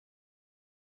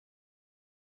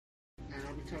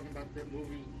talking about the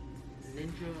movie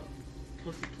Ninja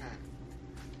Pussycat.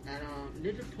 And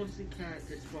Ninja Pussycat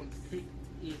is from Pig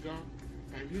Eagle.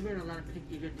 And if you read a lot of Pig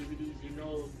Eagle DVDs, you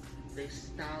know their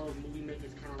style of movie making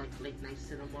is kind of like late night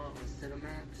cinema on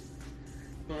Cinemax.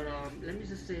 But let me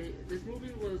just say, this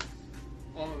movie was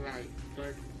alright.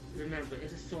 But remember,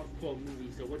 it's a softcore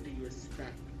movie, so what do you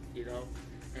expect, you know?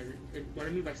 And what I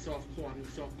mean by softcore, I mean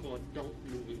softcore adult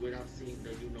movie without seeing the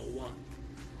you know what.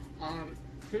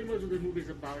 Pretty much what the movie is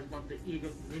about the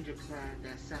Eagle Ninja clan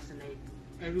that assassinate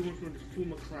everyone from the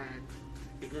Fuma clan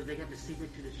because they got the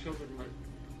secret to the children,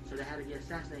 so they had to get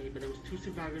assassinated. But there was two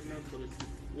surviving members.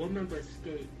 One member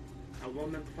escaped, and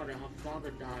one member thought that her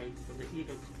father died from the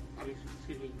Eagle.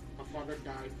 Her father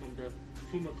died from the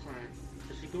Fuma clan.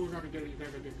 So she goes out to get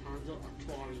revenge against Hanzo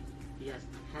Atori. Yes,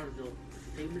 Hanzo, the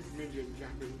famous ninja in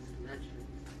Japanese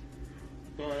legends.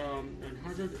 But when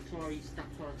Hanzo Atori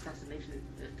stopped her assassination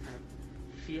attempt,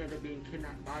 she ended up being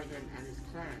kidnapped by him and his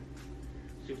clan.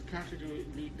 She was captured to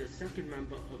lead the second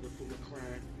member of the Fuma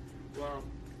clan. Well,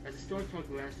 as the story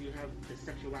progressed, you have the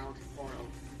sexuality part of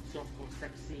softcore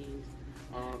sex scenes.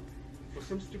 For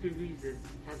some stupid reason,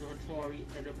 Hanzo Hattori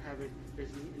ended up having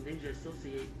his ninja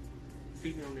associate,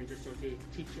 female ninja associate,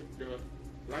 teach the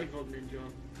rival ninja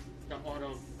the art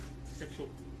of sexual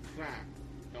craft,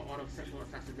 the art of sexual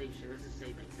assassination, let's just say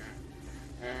like that.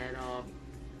 And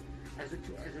as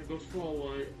it goes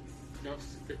forward,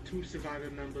 the two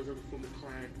surviving members of the Fuma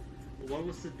clan, one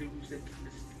was seduced and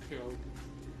killed,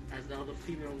 as the other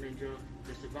female ninja,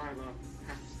 the survivor,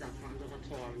 has to stop Hanzo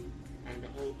Hattori and the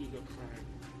whole Eagle clan.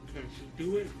 Can she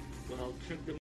do it? Well, check the